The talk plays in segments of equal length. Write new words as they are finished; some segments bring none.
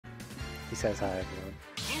He says hi, everyone.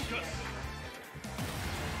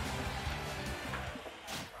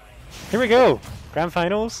 Here we go! Grand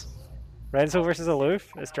Finals. RenSoul versus Aluf.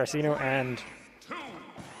 It's Dracino and...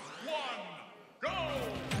 no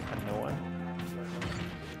one.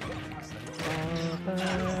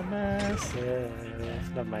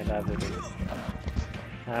 Never mind, I have to do this.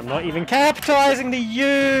 I'm not even capitalizing the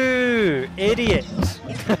U! Idiot!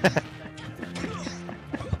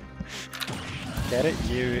 Get it?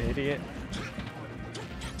 You idiot?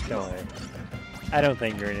 Don't worry. I don't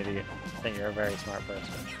think you're an idiot. I think you're a very smart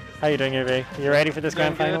person. How you doing, UV? You ready for this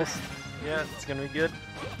Grand Finals? Yeah, it's gonna be good.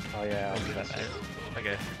 Oh yeah, I'll do that now.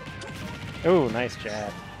 Okay. Oh, nice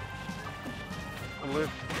jab. Aluf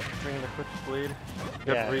bringing the quick bleed.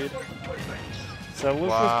 Good Yeah. read. So Aluf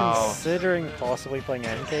Wow. was considering possibly playing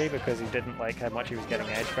NK because he didn't like how much he was getting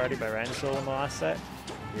edge guarded by RenSoul in the last set.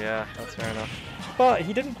 Yeah, that's fair enough. But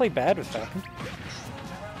he didn't play bad with Falcon.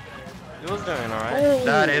 He was doing alright. Oh.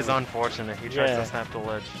 That is unfortunate. He tries Yeah. to snap the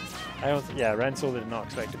ledge. Yeah, RenSoul did not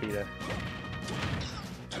expect to be there.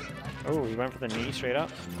 Oh, he went for the knee straight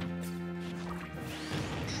up.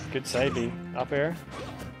 Good side B. Up air.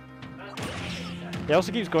 He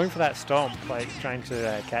also keeps going for that stomp, like trying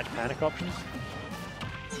to catch panic options.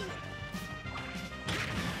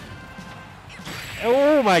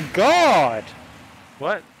 Oh my god!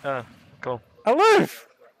 What? Cool. Aluf!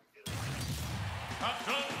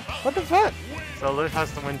 What the fuck? So Aluf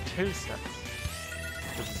has to win 2 sets.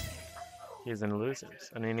 Because he's in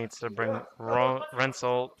losers. And he needs to bring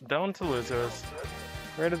RenSoul down to losers.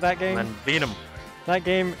 Where did that game? And then beat him. That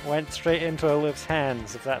game went straight into Aluf's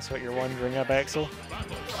hands, if that's what you're wondering, Abexel.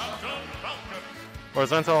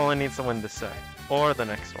 Whereas RenSoul only needs to win this set. Or the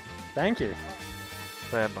next one. Thank you.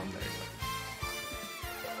 Bad bomb there.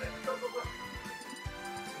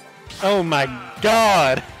 Oh my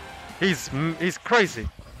god! He's crazy.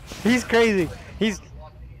 He's crazy. He's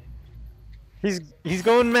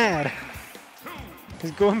going mad.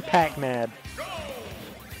 He's going Pac-Man.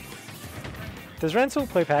 Does RenSoul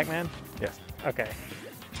play Pac-Man? Yes. Okay.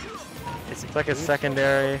 It's like a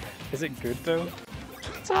secondary. Is it good though?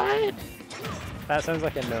 It's alright. That sounds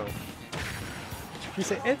like a no. You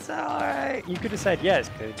say it's alright. You could have said yeah, it's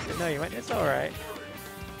good, but no, you went it's alright.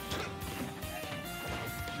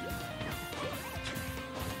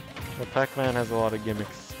 The Pac-Man has a lot of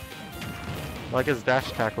gimmicks. Like his dash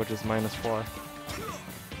attack, which is -4.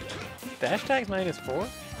 Dash tag's -4?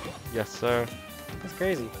 Yes, sir. That's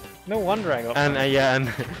crazy. No wonder I got. And yeah, and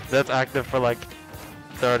that's active for like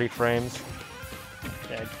 30 frames.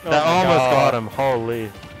 Yeah. That Oh my almost God. got him.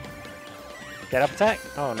 Holy. Get up attack?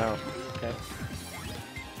 Oh no. Okay.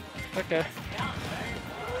 Okay.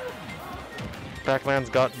 Pac-Man's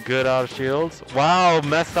got good out of shields. Wow,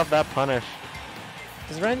 messed up that punish.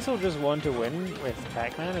 Does RenSoul just want to win with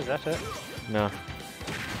Pac-Man? Is that it? No,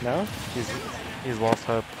 No? he's lost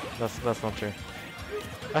hope. That's not true.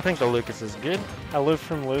 I think the Lucas is good. Aloof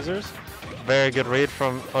from losers? Very good read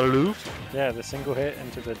from Aluf. Yeah, the single hit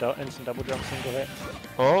into the instant double jump single hit.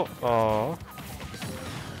 Oh.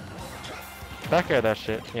 Back air that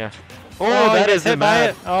shit, yeah. Oh, he that gets is hit by mad.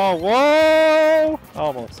 it. Oh, whoa!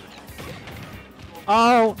 Almost.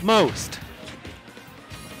 Almost.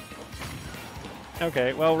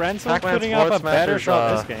 Okay, well, RenSoul's Pac-Man's putting up a forward smash better is,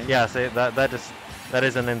 shot this game. Yeah, see, that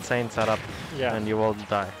is an insane setup. Yeah. And you will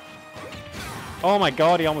die. Oh my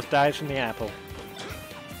god, he almost dies from the apple.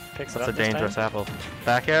 Picks That's it a up this dangerous time. apple.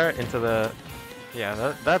 Back air into the...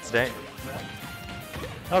 Yeah, that's That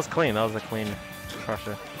was clean. That was a clean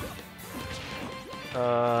crusher.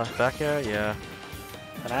 Back air, yeah.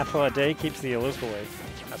 An apple a day keeps the Aloof away.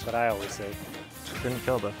 That's what I always say. Didn't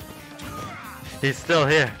kill though. He's still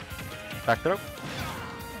here. Back throw.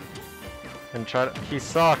 And try to... He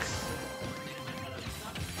sucks.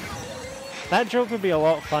 That joke would be a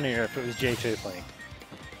lot funnier if it was J2 playing.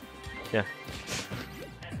 Yeah.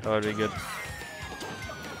 That would be good.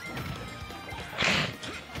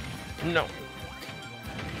 No.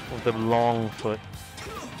 With the long foot.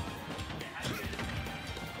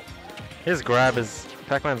 His grab is...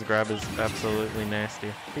 Pac-Man's grab is absolutely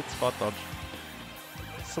nasty. Beat spot dodge.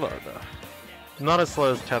 Slow though. Not as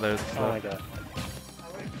slow as Tether's. Oh my god.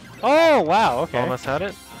 Oh wow, okay. Almost had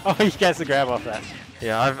it. Oh, he gets the grab off that.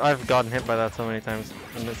 Yeah, I've gotten hit by that so many times,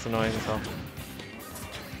 and it's annoying as hell.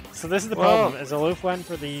 So this is the Well- problem, is Aloof went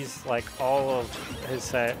for these, like, all of his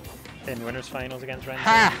set in winners finals against RenSoul.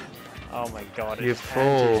 Ha! Oh my god, You it's fool.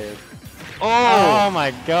 anti-aid. Oh! Oh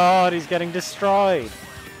my god, he's getting destroyed.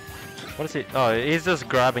 What is he? Oh, he's just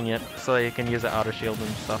grabbing it so that he can use the outer shield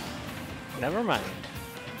and stuff. Never mind.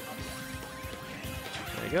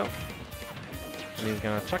 There you go. And he's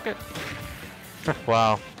gonna chuck it.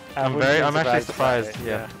 Wow. I'm actually surprised.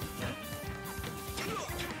 Yeah.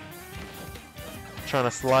 Trying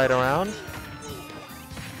to slide around.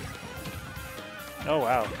 Oh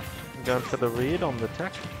wow. Going for the read on the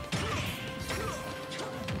tech.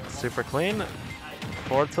 Super clean.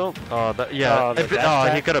 Forward tilt. Oh, yeah.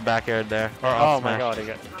 He could have back aired there. Or oh up my smash. god, he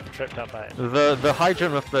got tripped up by it. The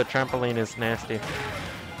hydrant with the trampoline is nasty.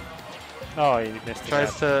 Oh, he missed it.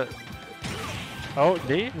 Tries to. Oh,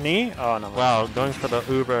 D? knee? Oh no. Wow, going for the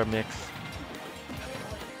Uber mix.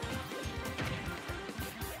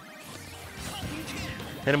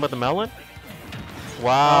 Hit him with the melon.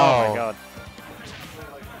 Wow. Oh my god.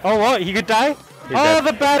 Oh what? He could die? He's oh, dead.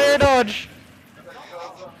 the bad air dodge!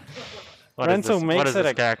 RenSoul makes it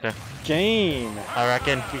a character? game. I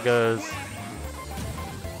reckon he goes.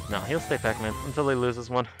 No, he'll stay Pac-Man until he loses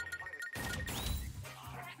one.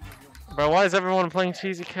 Bro, why is everyone playing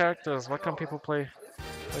cheesy characters? Why can't people play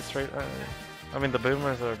straight? I mean, the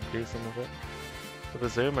boomers are decent with it. But the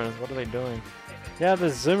zoomers, what are they doing? Yeah, the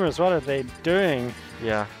zoomers, what are they doing?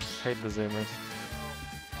 Yeah, hate the zoomers.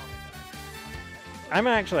 I'm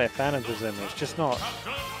actually a fan of the zoomers, just not.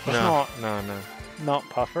 No. Not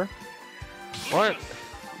Puffer. What?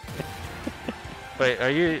 Wait,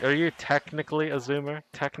 are you technically a zoomer?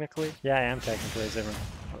 Technically? Yeah, I am technically a zoomer.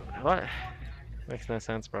 What? Makes no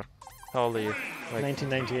sense, bro. How old are you? Like,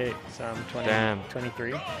 1998, so I'm 20, damn.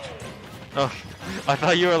 23. Oh, I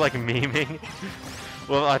thought you were like memeing.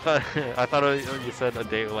 Well, I thought you said a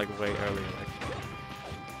date like way earlier.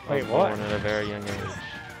 Like, Wait, what? Born at a very young age.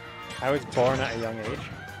 I was born at a young age.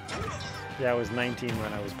 Yeah, I was 19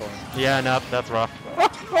 when I was born. Yeah, no, that's rough.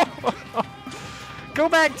 Go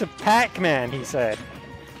back to Pac-Man, he said.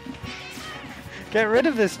 Get rid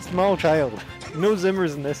of this small child. No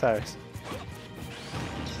zimmers in this house.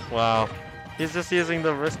 Wow. He's just using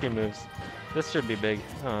the risky moves. This should be big.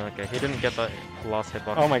 Oh, okay. He didn't get the last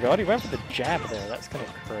hitbox. Oh my god, he went for the jab there. That's kind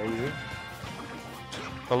of crazy.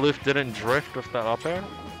 Aluf didn't drift with that up air.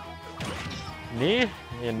 Knee?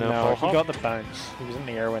 Yeah, no, he got the bounce. He was in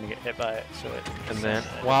the air when he got hit by it, so it... And then,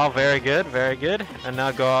 wow, very good, very good. And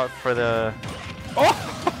now go out for the...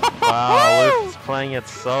 Oh! Wow, Aluf's playing it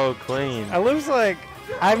so clean. Aluf's like,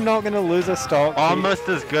 I'm not going to lose a stock. Almost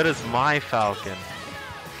as good as my Falcon.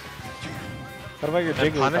 What about your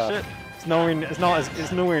And Jigglypuff? punish it?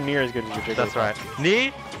 It's nowhere near as good as your Jigglypuff. That's right.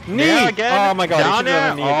 Knee? Knee! Yeah, again. Oh my god, Down he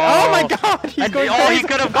there. knee. Oh my god, he's going crazy. He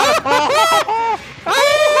could have got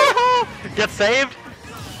it. Get saved?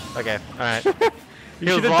 Okay, alright. He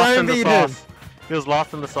was lost in the sauce. He was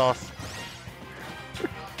lost in the sauce.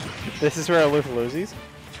 This is where Aluf loses.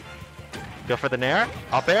 Go for the nair.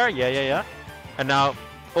 Up air. Yeah. And now...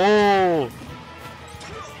 Oh!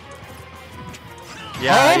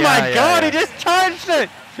 Yeah, oh my god, he just charged it!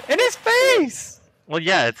 In his face! Well,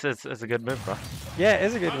 yeah, it's a good move, bro. Yeah, it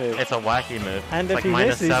is a good move. It's a wacky move. And it's if like he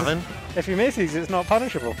misses, -7. If he misses, it's not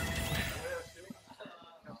punishable.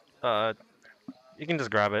 You can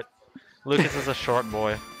just grab it. Lucas is a short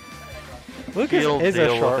boy. Lucas is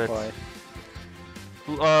a short boy.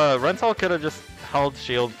 RenSoul could have just held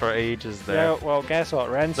shield for ages there. Yeah, well, guess what?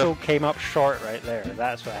 RenSoul came up short right there.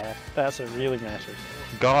 That's what happened. That's what really matters.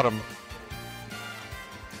 Got him.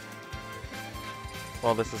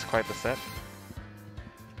 Well, this is quite the set.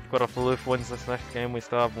 But if Aluf wins this next game, we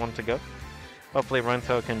still have one to go. Hopefully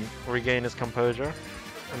RenSoul can regain his composure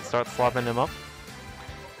and start slapping him up.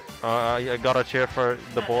 I gotta cheer for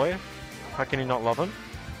the boy. How can you not love him?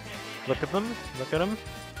 Look at them. Look at him.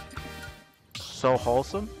 So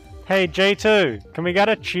wholesome. Hey, J2, can we get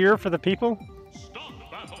a cheer for the people?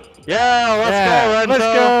 Yeah, let's go, RenSoul! Let's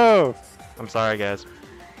go! I'm sorry, guys.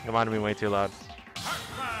 You might have been way too loud.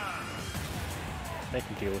 They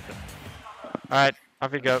can deal with it. Alright,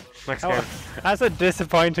 off you go. Next game. That's a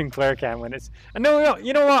disappointing player cam when it's... No,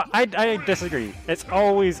 you know what? I disagree. It's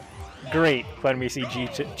always great when we see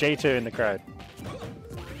J2 in the crowd.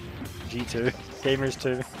 G2. Gamers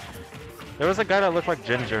 2. There was a guy that looked like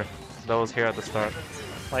Ginger that was here at the start.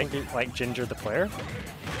 Like Ginger the player?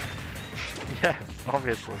 Yeah,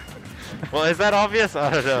 obviously. Well, is that obvious? I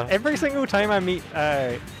don't know. Every single time I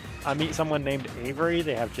meet someone named Avery,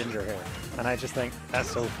 they have ginger hair. And I just think that's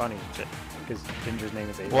so funny because Ginger's name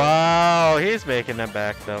is Avery. Wow, he's making it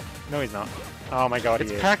back though. No, he's not. Oh my god,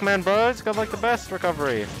 it's Pac-Man, bro. He's got like the best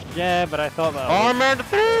recovery. Yeah, but I thought that Armored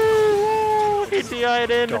through! He CI'd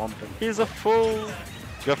in. He's a fool.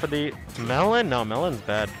 Go for the melon? No, melon's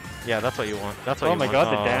bad. Yeah, that's what you want. That's what you want. Oh my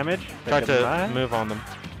god, the damage. Try to move on them.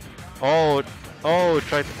 Oh,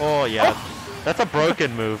 yeah. That's a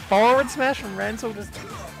broken move. Forward smash from RenSoul just...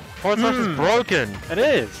 Forward smash is broken. It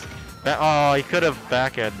is. Oh, he could have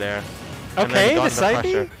back aired there. Okay, the side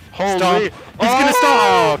B? Holy! Stop. He's gonna stop!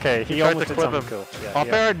 Oh, okay. He tried almost to did clip something him. cool. Yeah, Up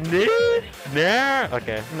yeah. air, knee? Nair?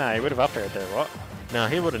 Okay. Nah, he would have up aired there, what? No,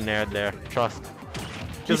 he would have naired there. Trust.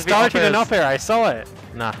 He 'Cause if started an up up air, I saw it.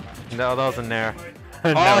 Nah, no, that was a nair.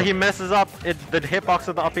 No. Oh, he messes up. The hitbox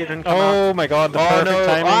of the up air didn't come out. Oh my god, the perfect no.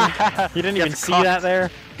 timing. Ah, You didn't even gets see cocked. that there.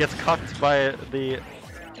 Gets cucked by the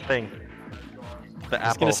thing. The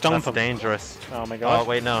apple. gonna stomp That's him. dangerous. Oh my god. Oh,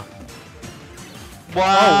 wait, no. Oh,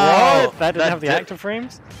 Wow! what? That didn't have the active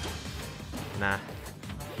frames? Nah.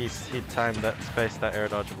 He timed that space, that air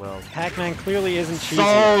dodge well. Pac-Man clearly isn't cheesy.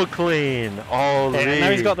 So clean! Holy! Okay, and now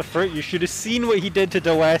he's got the fruit. You should have seen what he did to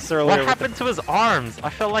Does earlier. What happened to his arms? I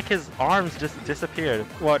felt like his arms just disappeared.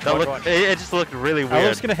 What? That What? looked, What? it just looked really I weird.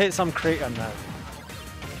 was gonna hit some crate on that.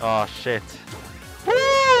 Oh shit.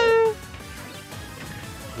 Woo!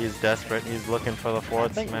 He's desperate. He's looking for the I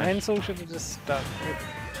forward think smash. RenSoul should have just stuck.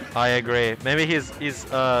 I agree. Maybe he's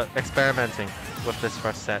experimenting with this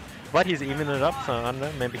first set. But he's evening it up, so I don't know.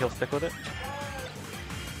 Maybe he'll stick with it.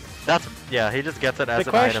 That's yeah. He just gets it as The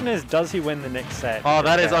an question item. is, does he win the next set? Oh,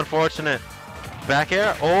 that is Okay. unfortunate. Back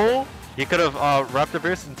air. Oh, he could have raptor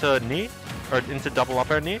boost into knee or into double up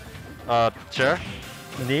air knee. Sure.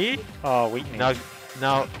 Knee. Oh, weak knee.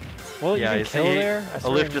 Now. Will Yeah, you you kill see, there? I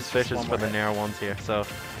swear Aluf he just missed fishes one for more the hit. Nair ones here, so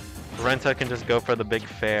Renta can just go for the big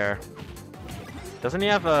fair. Doesn't he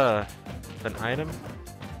have an item?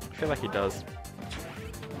 I feel like he does.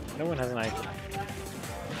 No one has an item.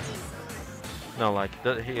 No, like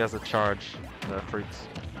he has a charge. The fruits.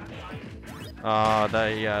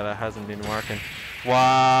 That hasn't been working.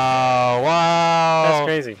 Wow! Wow! That's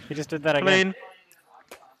crazy. He just did that again.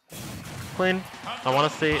 Clean. I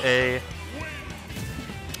want to see a.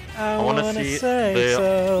 I I want to wanna see say the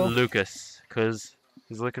so. Lucas, because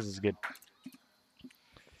his Lucas is good.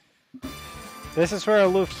 This is where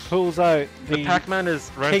Aluf pulls out The Pac-Man is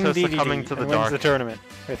King Renta DDD succumbing to the and wins dark. the tournament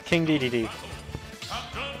with King DDD.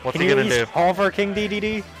 What's Can he you gonna at do? least hover King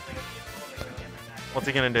DDD? What's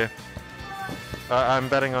he gonna do? I'm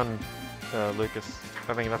betting on Lucas.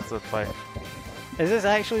 I think that's the play. Is this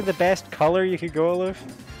actually the best color you could go, Aluf?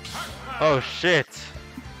 Oh shit!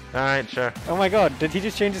 Alright, sure. Oh my god, did he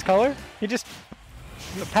just change his color? He just...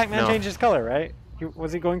 Pac-Man No. changed his color, right?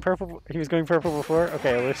 Was he going purple? He was going purple before?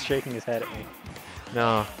 Okay, Aluf's shaking his head at me.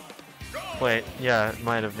 No. Wait, yeah, it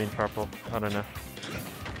might have been purple. I don't know.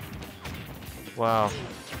 Wow.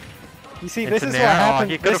 You see, Into this is Nair? what happens.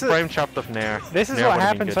 Oh, he could have frame chopped with Nair. This is Nair what would've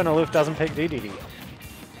been happens good. when Aluf doesn't pick DDD.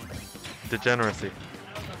 Degeneracy.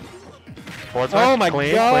 Forward Oh smash, my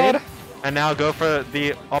clean, god! clean. And now go for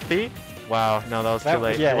the uppy. Wow, no, that was That- too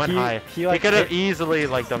late. yeah, he went he- high. he, He, like, could have hit- easily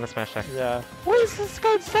like done the smash attack. Yeah. Why is this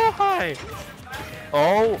going so high?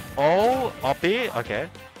 Oh, uppy. Okay.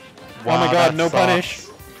 Oh my Wow, god, that no sucks. punish.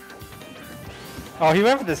 Oh, he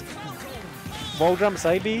went for this wall jump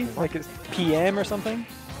side B, like it's PM or something.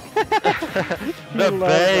 The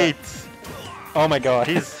loves bait. Oh my god.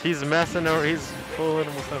 He's messing or he's fooling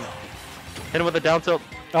him with him. Hit him with a down tilt.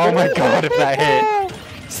 Oh my god, if that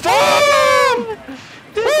hit. Stop!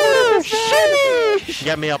 Sheesh!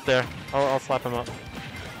 Get me up there. I'll slap him up.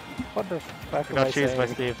 What the fuck I am I got cheesed by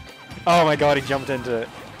saying? Steve. Oh my god, he jumped into it.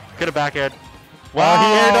 Get a back air. Wow,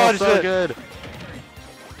 he air dodged so it. good.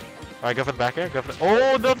 Alright, go for the back air. Go for the.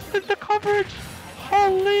 Oh, the coverage.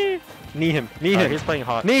 Holy. Knee him. Knee Alright, him. he's playing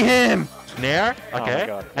hot. Knee him! Nair. Oh my Okay.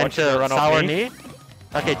 God. And Watch him to run off sour knee. knee.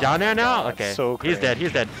 Okay, down air now. God, Okay. so He's crazy. dead.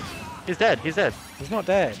 He's dead. He's dead. He's dead. He's not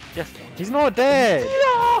dead. Yes. He's not dead!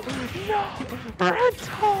 No! No!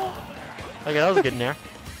 RenSoul! Okay, that was a good nair.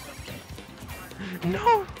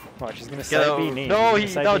 No! Watch, he's gonna Yeah, side B knee. no,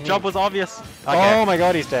 He's gonna side no, B jump knee. was obvious. Okay. Oh my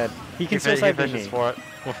god, he's dead. He can still side B fishes knee. for it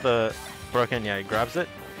with the broken. Yeah, he grabs it.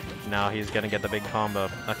 Now he's gonna get the big combo.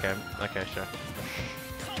 Okay, okay, sure.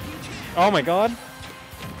 Oh my god.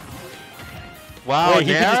 Wow, Wait,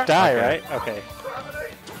 he could nair? just die, Okay. right? Okay.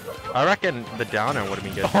 I reckon the downer would have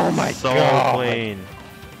been good. Oh my so God. clean.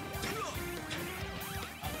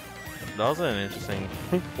 That was an interesting.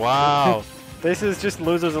 Wow. This is just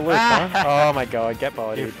losers alert, huh? Oh my god, get You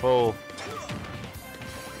bodied. fool.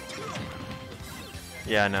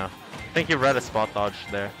 Yeah, no. I think he read a spot dodge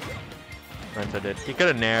there. Renta did. He could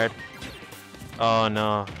have naired. Oh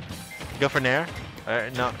no. Go for nair?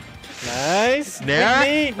 No. Nice. Nair?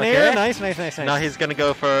 Quick knee. Nair. Okay. Nice, nice, nice, nice. Now he's gonna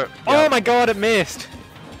go for. Oh my god, it missed.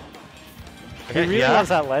 Okay, he really yeah. loves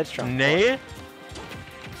that ledge trump. Nay?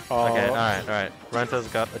 Oh. Okay, alright. Renta's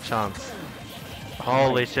got a chance.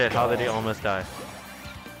 Holy shit, how did he almost die?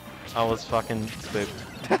 I was fucking spooked.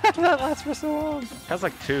 That lasts for so long. Has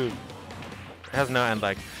like two. Has no end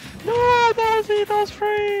like. No, that was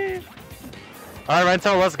free! Alright,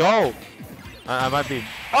 RenSoul, let's go! I might be.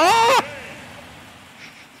 Oh!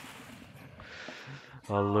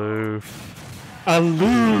 Aloof.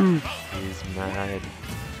 Aluf! He's mad.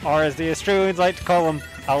 Or as the Australians like to call him,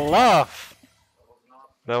 Aluf!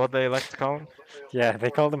 Is that what they like to call him? Yeah,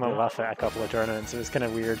 they called him Aluf at a couple of tournaments. It was kind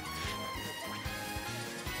of weird.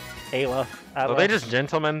 Aluf. Are they just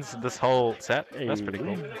gentlemen this whole set? That's pretty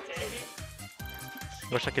cool.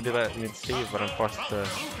 Wish I could do that against Steve, but I'm forced to.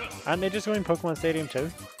 Aren't they just going Pokemon Stadium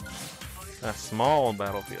too? A small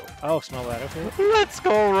battlefield. Oh, small battlefield. Let's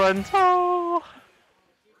go, RenSoul!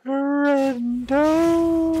 Rendo!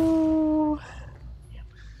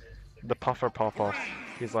 The puffer pop-off.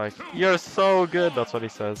 He's like, you're so good! That's what he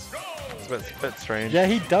says. It's a bit strange. Yeah,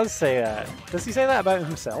 he does say that. Does he say that about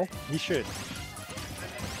himself? He should.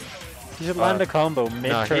 He should land a combo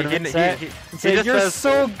mid-tournament set and say, just you're says,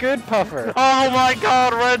 so good, Puffer! Oh my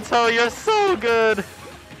god, RenSoul, you're so good!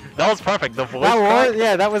 That was perfect. The voice crack.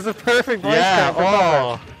 Yeah, that was the perfect voice crack for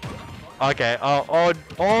Puffer. Okay, oh!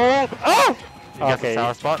 You got the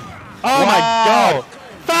sour spot. Oh my god!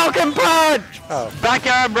 Falcon Punch! Oh. Back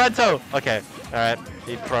air, RenSoul! Okay, alright.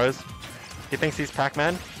 He throws. He thinks he's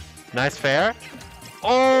Pac-Man. Nice fair.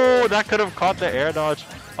 Oh, that could have caught the air dodge.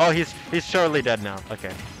 Oh, he's surely dead now.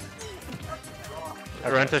 Okay.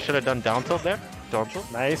 RenSoul should have done down tilt there. Down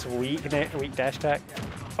tilt. Nice weak dash attack.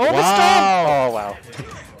 Oh, wow. The stomp! Oh wow.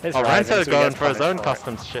 RenSoul's going for his own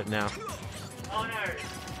custom shit now.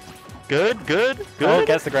 Good. Oh,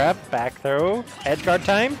 gets the grab. Back throw. Edge guard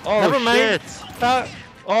time. Oh, never mind. Shit.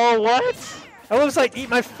 Oh, what? It looks like eat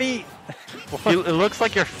my feet. It looks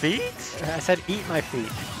like your feet? I said eat my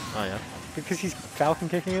feet. Oh, yeah. Because he's Falcon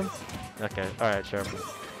kicking him. Okay, alright, sure.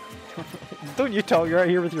 Don't you talk, you're out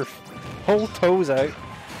here with your whole toes out.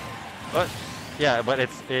 What? Yeah, but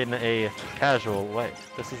it's in a casual way.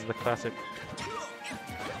 This is the classic.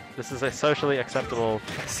 This is a socially acceptable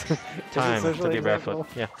time to be barefoot.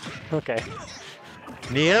 Yeah. Okay.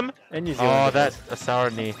 Knee him? In New Zealand. Oh, that's a sour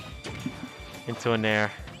knee. Into an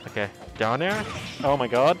air. Okay. Down air? Oh my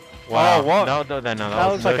god. Wow. Oh, what? No,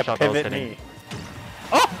 that looks like a pivot knee.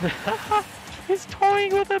 Oh! He's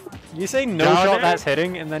toying with him. You say no down shot air? that's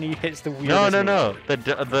hitting, and then he hits the weird. No.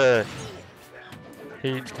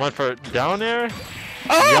 He went for down air.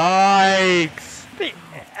 Oh! Yikes!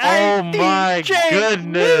 Oh my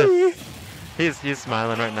goodness! He's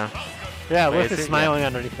smiling right now. Yeah, Aluf is smiling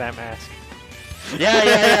underneath that mask. Yeah.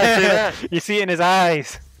 See that? You see it in his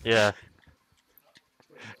eyes. Yeah.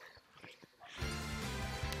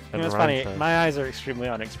 You know, it's funny. My eyes are extremely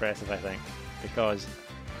unexpressive, I think, because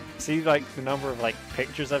see, like the number of like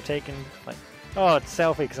pictures I've taken. Like, oh, it's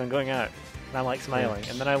selfie because I'm going out, and I'm like smiling,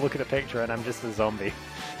 and then I look at a picture and I'm just a zombie.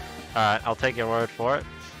 Alright, I'll take your word for it.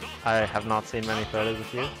 I have not seen many photos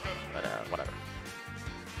of you, but whatever.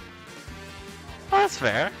 Oh, that's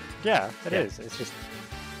fair. Yeah, it is. It's just,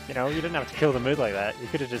 you know, you didn't have to kill the mood like that. You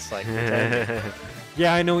could have just like pretended.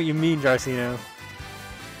 Yeah, I know what you mean, Jarcino.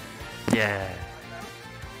 Yeah.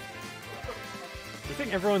 Do you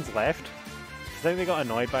think everyone's left? Do you think they got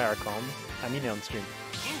annoyed by our comms? I mean on stream.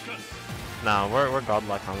 No, we're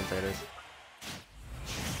godlike commentators.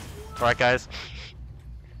 Alright, guys.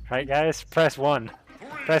 Right, guys, press 1.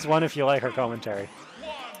 Press 1 if you like our commentary.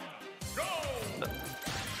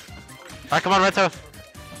 Alright, come on, RenSoul.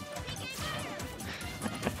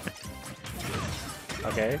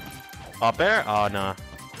 Okay. Up air? Oh, no.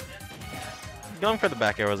 Going for the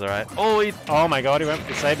back air was alright. Oh, oh my god, he went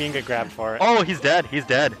for the side and got grabbed for it. Oh, he's dead. He's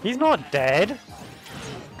dead. He's not dead.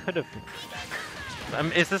 Could have.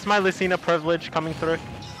 Is this my Lucina privilege coming through?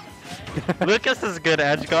 Lucas is good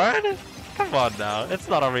edge guard. Come on now. It's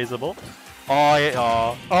not unreasonable. Oh,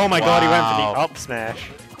 yeah. Oh my god, he went for the up smash.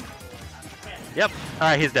 Yep.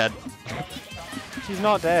 Alright, he's dead. He's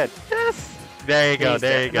not dead. Yes. There you go.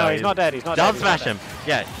 There you go. No, he's not dead. He's not down dead. Smash him.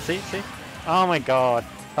 Yeah. See. Oh my god.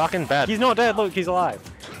 Fucking bad. He's not dead. Look, he's alive.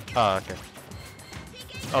 Oh, okay.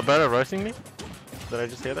 Oh, better roasting me? Did I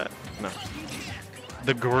just hear that? No.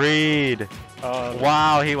 The greed.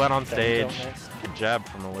 Wow, he went on stage. Good jab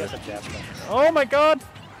from Aluf. Oh my god.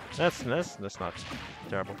 That's not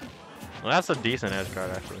terrible. Well, that's a decent edge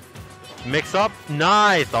guard actually. Mix up,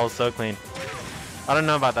 nice. That was so clean. I don't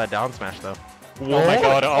know about that down smash though. Whoa. Oh my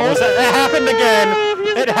god! It happened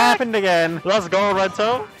again. It happened again. Let's go,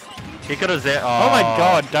 RenSoul. He could have. Oh my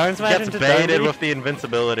god! Down smash gets into baited with the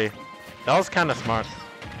invincibility. That was kind of smart.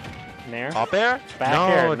 Nair? Up air? Back no,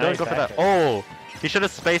 air. don't Nice go for that. Air. Oh, he should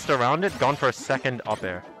have spaced around it, gone for a second up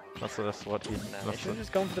air. That's what he. He should have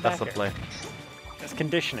just gone for the back That's the play. It's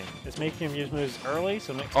conditioning. It's making him use moves early,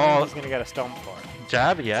 so next time he's gonna get a stomp for it.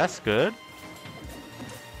 Jab, yes, good.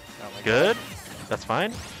 Oh my good. God. That's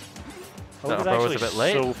fine. Hope he's actually a bit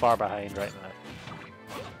late. So far behind right now.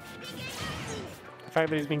 The fact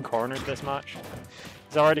that he's been cornered this much.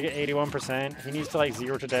 He's already at 81%. He needs to like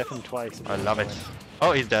 0 to death him twice. I love it.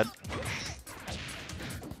 Oh, he's dead.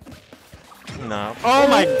 No. Oh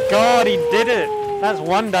my god, he did it! That's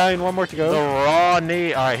 1 down, 1 more to go. The raw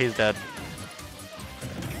knee. Alright, he's dead.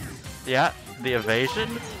 Yeah, the evasion.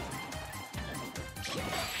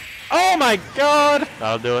 Oh my god!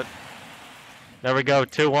 That'll do it. There we go,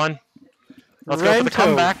 2-1. Let's go for the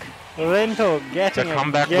comeback. RenSoul getting The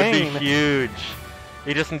comeback would be huge.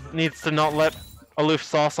 He just needs to not let Aluf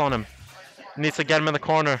sauce on him. He needs to get him in the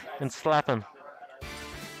corner and slap him.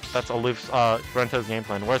 That's Aluf's, RenSoul's game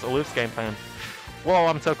plan. Where's Aluf's game plan? Whoa,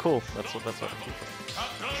 I'm so cool. That's what.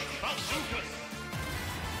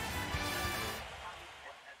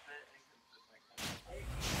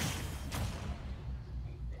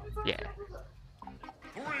 Yeah.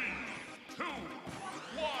 3, 2, 1,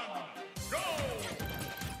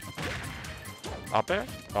 go! Up there?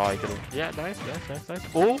 Oh, he could have. Yeah, nice.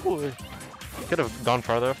 Oh, he could have gone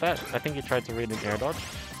further with that. I think he tried to read an air dodge.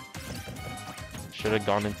 Should have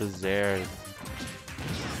gone into Zares.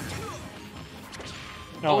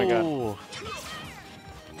 Oh my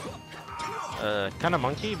god. Kind of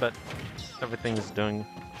monkey, but everything's doing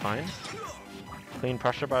fine. Clean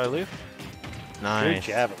pressure by Aluf. Nice.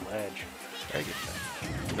 Good jab at ledge. Very good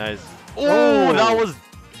jab. Nice. Oh, that was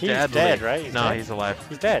He's deadly. dead, right? No, he's alive.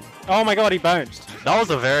 He's dead. Oh my god, he bounced. That was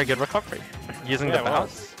a very good recovery. Using Yeah, the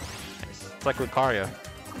bounce. Nice. It's like Lucario.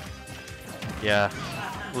 Yeah.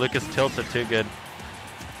 Lucas tilted too good.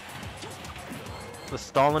 The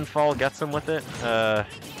Stalin fall gets him with it.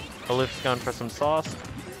 Aluf's going for some sauce.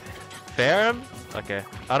 Fair him? Okay.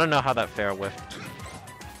 I don't know how that fair whiffed.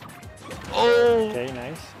 Oh! Okay,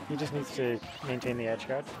 nice. He just needs to maintain the edge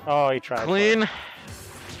guard. Oh, he tried. Clean.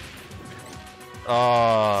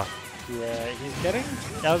 Oh. Yeah, he's getting...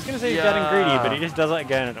 I was going to say he's getting greedy, but he just does it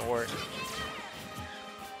again and it works.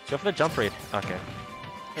 Go for the jump read. Okay.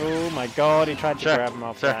 Oh my god, he tried to Sure, grab him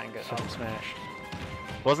off sure. that and get some smash.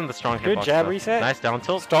 Wasn't the strong Good hitbox, jab though. reset. Nice down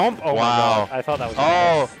tilt. Stomp? Oh my Wow. god, I thought that was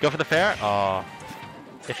Oh, go for the fair? Oh.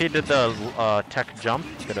 If he did the tech jump,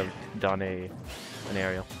 he could have done an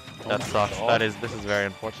aerial. That sucks. This is very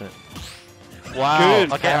unfortunate. Wow.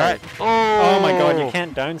 Good Okay, parry. alright. Oh my god, you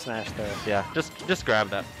can't down smash there. Yeah, just grab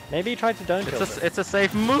that. Maybe he tried to down tilt it. It's a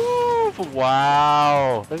safe move.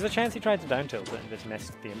 Wow. There's a chance he tried to down tilt it and just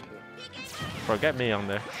missed the input. Forget me on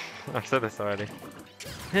there. I've said this already.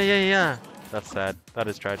 Yeah. That's sad. That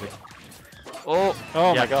is tragic. Oh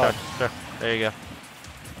Oh yeah, my god. Sure. There you go.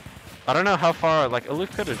 I don't know how far, like,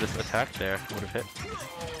 Aluf could have just attacked there. Would have hit. The I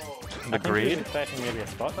think he was greed. expecting maybe a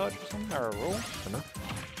spot dodge or something, or a roll.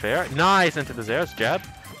 Fair. Nice into the Zeros. Jab.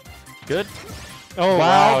 Good. Oh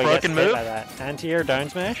Wow, he broken gets hit move. by that. Anti-air down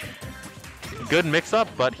smash. Good mix up,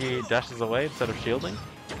 but he dashes away instead of shielding.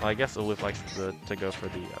 Well, I guess Aluf likes to go for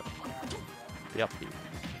the up B.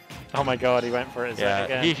 Oh my god, he went for it Yeah,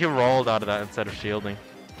 again. he rolled out of that instead of shielding.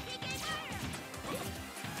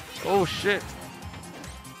 Oh shit.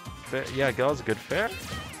 Fair. Yeah, that was a good fair.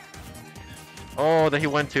 Oh, that he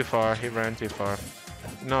went too far. He ran too far.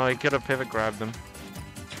 No, he could have pivot grabbed him.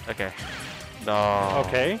 Okay. No.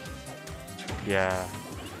 Okay. Yeah.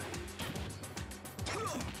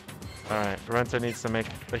 Alright, RenSoul needs to make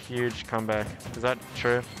a huge comeback. Is that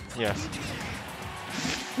true? Yes.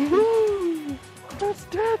 Woohoo! That's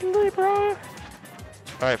deadly, bro!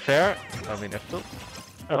 Alright, fair. I mean, if the...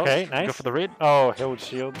 Okay, Oh, nice. Go for the read. Oh, he'll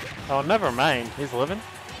shield. Oh, never mind. He's living.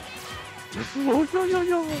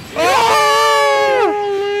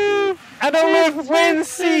 Oh! And Aluf wins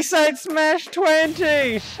C.Side-Smash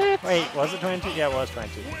 20! Shit. Wait, was it 20? Yeah, it was 20.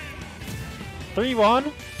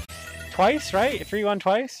 3-1? Twice, right? 3-1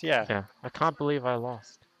 twice? Yeah. Yeah, I can't believe I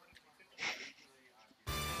lost.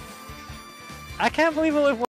 I can't believe Aluf